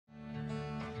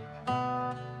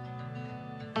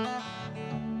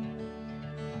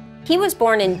He was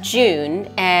born in June,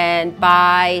 and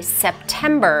by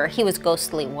September he was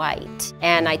ghostly white.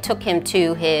 And I took him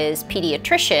to his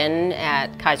pediatrician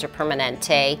at Kaiser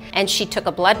Permanente, and she took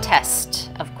a blood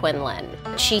test of Quinlan.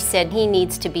 She said he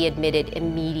needs to be admitted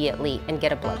immediately and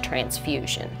get a blood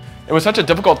transfusion. It was such a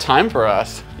difficult time for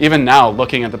us. Even now,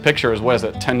 looking at the pictures, what is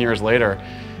it, 10 years later,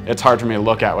 it's hard for me to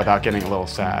look at without getting a little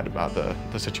sad about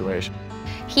the situation.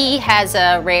 He has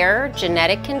a rare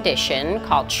genetic condition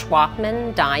called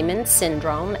Shwachman-Diamond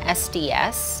syndrome,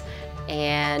 SDS,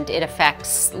 and it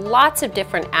affects lots of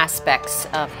different aspects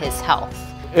of his health.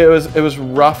 It was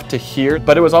rough to hear,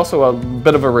 but it was also a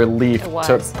bit of a relief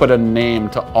to put a name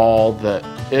to all the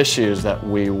issues that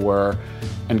we were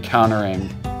encountering.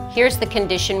 Here's the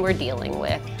condition we're dealing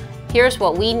with. Here's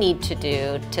what we need to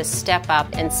do to step up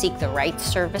and seek the right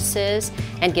services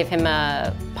and give him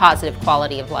a positive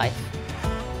quality of life.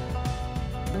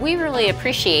 We really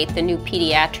appreciate the new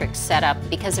pediatric setup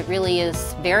because it really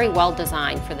is very well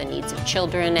designed for the needs of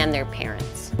children and their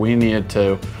parents. We needed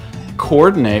to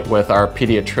coordinate with our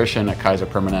pediatrician at Kaiser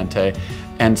Permanente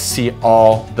and see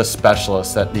all the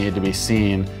specialists that needed to be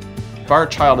seen. If our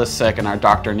child is sick and our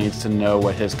doctor needs to know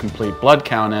what his complete blood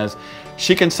count is,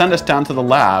 she can send us down to the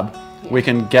lab. We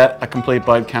can get a complete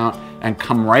blood count and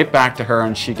come right back to her,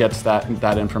 and she gets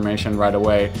that information right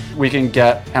away. We can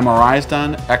get MRIs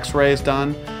done, X-rays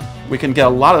done. We can get a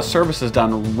lot of services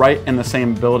done right in the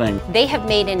same building. They have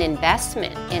made an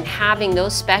investment in having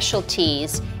those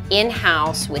specialties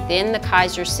in-house within the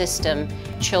Kaiser system.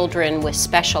 Children with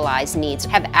specialized needs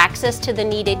have access to the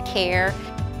needed care.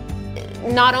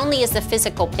 Not only is the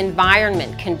physical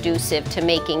environment conducive to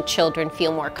making children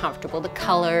feel more comfortable, the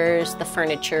colors, the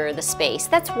furniture, the space,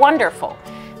 that's wonderful.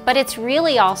 But it's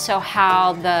really also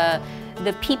how the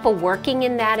people working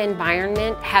in that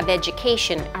environment have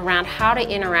education around how to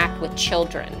interact with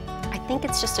children. I think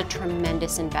it's just a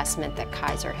tremendous investment that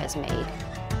Kaiser has made.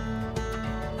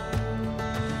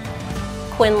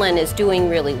 Quinlan is doing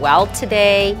really well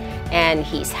today, and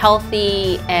he's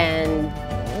healthy and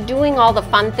doing all the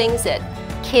fun things that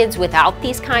kids without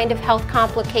these kind of health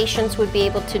complications would be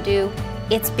able to do.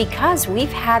 It's because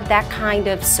we've had that kind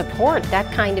of support,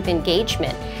 that kind of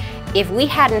engagement. If we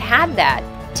hadn't had that,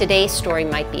 today's story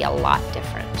might be a lot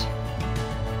different.